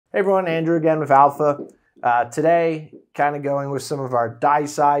Hey everyone, Andrew again with Alpha. Today, kind of going with some of our die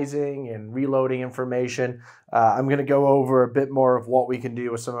sizing and reloading information. I'm going to go over a bit more of what we can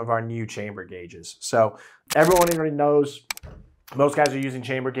do with some of our new chamber gauges. So everyone already knows most guys are using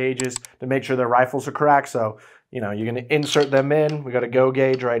chamber gauges to make sure their rifles are correct. So, you're going to insert them in. We got a Go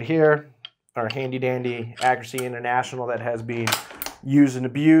gauge right here, our handy dandy Accuracy International that has been used and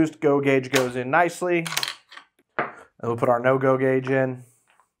abused. Go gauge goes in nicely. And we'll put our no-go gauge in.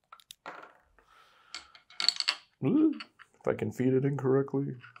 If I can feed it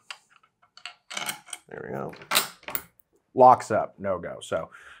incorrectly. There we go. Locks up, no go.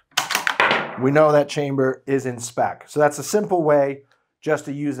 So we know that chamber is in spec. So that's a simple way just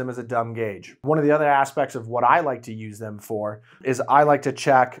to use them as a dumb gauge. One of the other aspects of what I like to use them for is I like to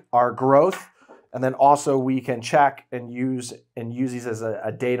check our growth, and then also we can check and use these as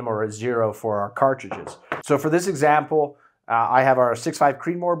a datum or a zero for our cartridges. So for this example, I have our 6.5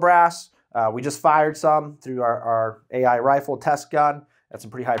 Creedmoor brass. We just fired some through our AI rifle test gun at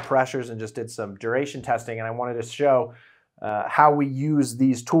some pretty high pressures and just did some duration testing. And I wanted to show how we use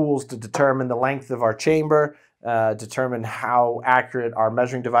these tools to determine the length of our chamber, determine how accurate our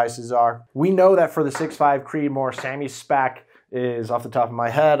measuring devices are. We know that for the 6.5 Creedmoor, SAMI spec is, off the top of my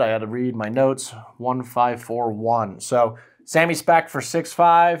head, I had to read my notes, 1541. So SAMI spec for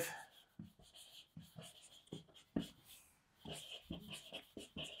 6.5.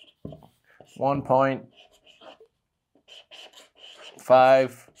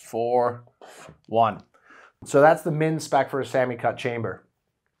 1.541. So that's the min spec for a SAMI cut chamber.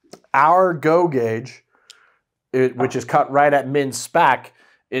 Our Go gauge, which is cut right at min spec,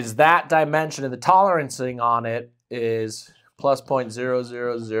 is that dimension, and the tolerancing on it is plus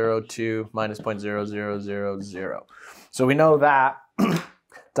 0.0002 minus 0.0000. So we know that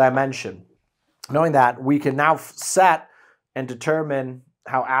dimension. Knowing that, we can now set and determine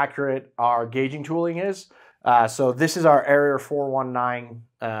how accurate our gauging tooling is. So this is our Area 419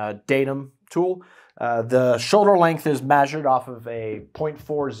 datum tool. The shoulder length is measured off of a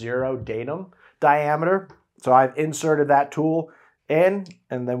 0.40 datum diameter. So I've inserted that tool in,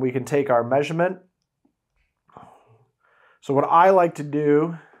 and then we can take our measurement. So what I like to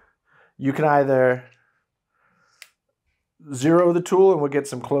do, you can either zero the tool, and we'll get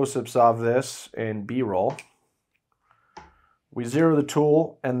some close-ups of this in B-roll. We zero the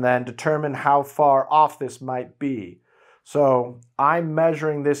tool and then determine how far off this might be. So I'm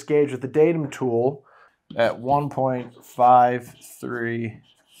measuring this gauge with the datum tool at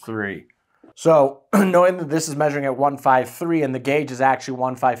 1.533. So knowing that this is measuring at 1.53 and the gauge is actually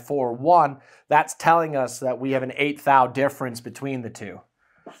 1.541, that's telling us that we have an 1/8 thou difference between the two.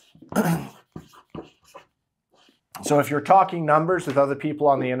 So if you're talking numbers with other people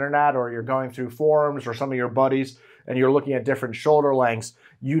on the internet, or you're going through forums or some of your buddies, and you're looking at different shoulder lengths,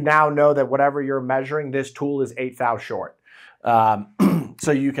 you now know that whatever you're measuring, this tool is 1/8 thou short.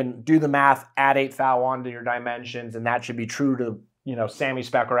 So you can do the math, add 1/8 thou onto your dimensions, and that should be true to SAMI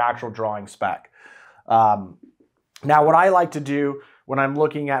spec or actual drawing spec. Now what I like to do when I'm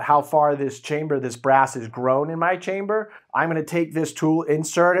looking at how far this brass is grown in my chamber, I'm going to take this tool,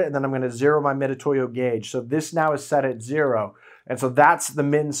 insert it, and then I'm going to zero my Mitutoyo gauge. So this now is set at 0. And so that's the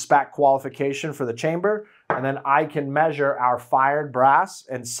min spec qualification for the chamber. And then I can measure our fired brass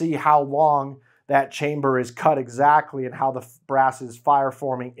and see how long that chamber is cut exactly and how the brass is fire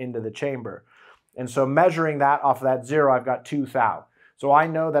forming into the chamber. And so measuring that off of that 0, I've got 2 thou. So I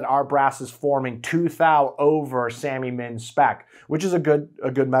know that our brass is forming 2 thou over SAMI min spec, which is a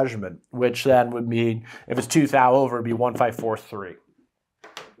good measurement, which then would mean if it's 2 thou over, it'd be 1.543.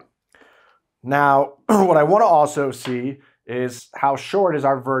 Now, what I want to also see is how short is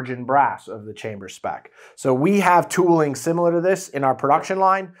our virgin brass of the chamber spec. So we have tooling similar to this in our production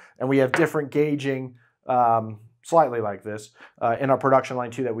line, and we have different gauging, slightly like this, in our production line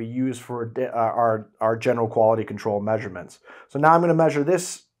too, that we use for our general quality control measurements. So now I'm going to measure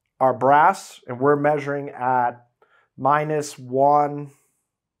this, our brass, and we're measuring at -1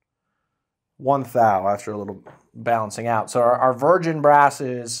 thou after a little balancing out. So our virgin brass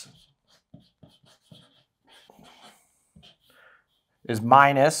is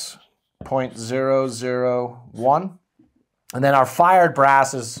minus 0.001. And then our fired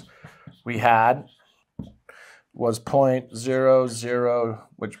brasses we had was 0.00,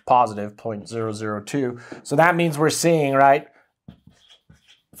 which positive 0.002. So that means we're seeing, right,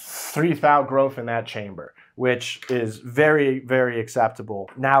 3 thou growth in that chamber, which is very, very acceptable.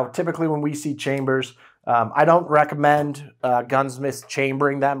 Now, typically when we see chambers, I don't recommend gunsmiths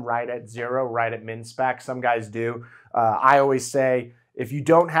chambering them right at 0, right at min spec. Some guys do. I always say, if you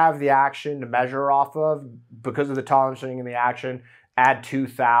don't have the action to measure off of because of the tolerancing and the action, add 2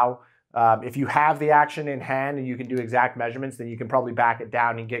 thou. If you have the action in hand and you can do exact measurements, then you can probably back it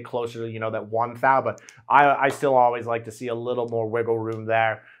down and get closer to, you know, that 1 thou. But I still always like to see a little more wiggle room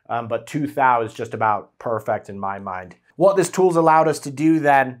there. But 2 thou is just about perfect in my mind. What this tool's allowed us to do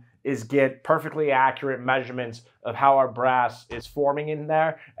then is get perfectly accurate measurements of how our brass is forming in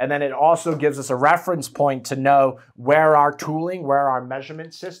there. And then it also gives us a reference point to know where our tooling, where our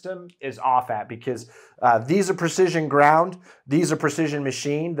measurement system is off at, because these are precision ground, these are precision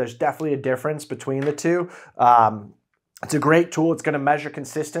machine. There's definitely a difference between the two. It's a great tool. It's going to measure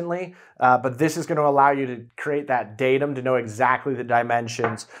consistently, but this is going to allow you to create that datum to know exactly the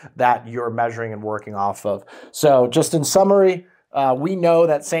dimensions that you're measuring and working off of. So just in summary, we know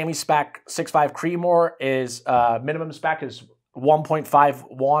that SAMI spec 6.5 Creemore is minimum spec is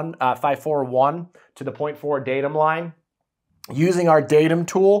 541 to the 0.4 datum line. Using our datum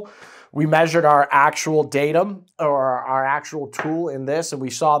tool, we measured our actual datum or our actual tool in this, and we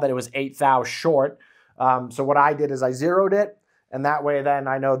saw that it was 8 thou short. So what I did is I zeroed it, and that way then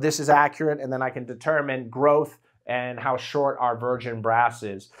I know this is accurate, and then I can determine growth and how short our virgin brass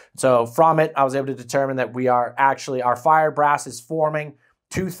is. So from it, I was able to determine that we are actually, our fire brass is forming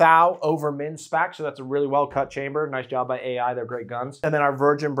 2 thou over min spec. So that's a really well cut chamber. Nice job by AI, they're great guns. And then our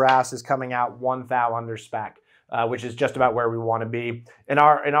virgin brass is coming out 1 thou under spec, which is just about where we want to be. In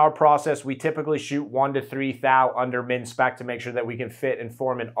our process, we typically shoot 1 to 3 thou under min spec to make sure that we can fit and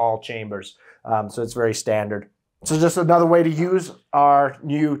form in all chambers. So it's very standard. So just another way to use our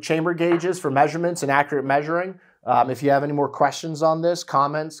new chamber gauges for measurements and accurate measuring. If you have any more questions on this,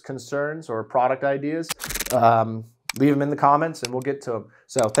 comments, concerns, or product ideas, leave them in the comments and we'll get to them.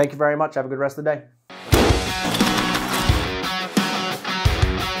 So thank you very much. Have a good rest of the day.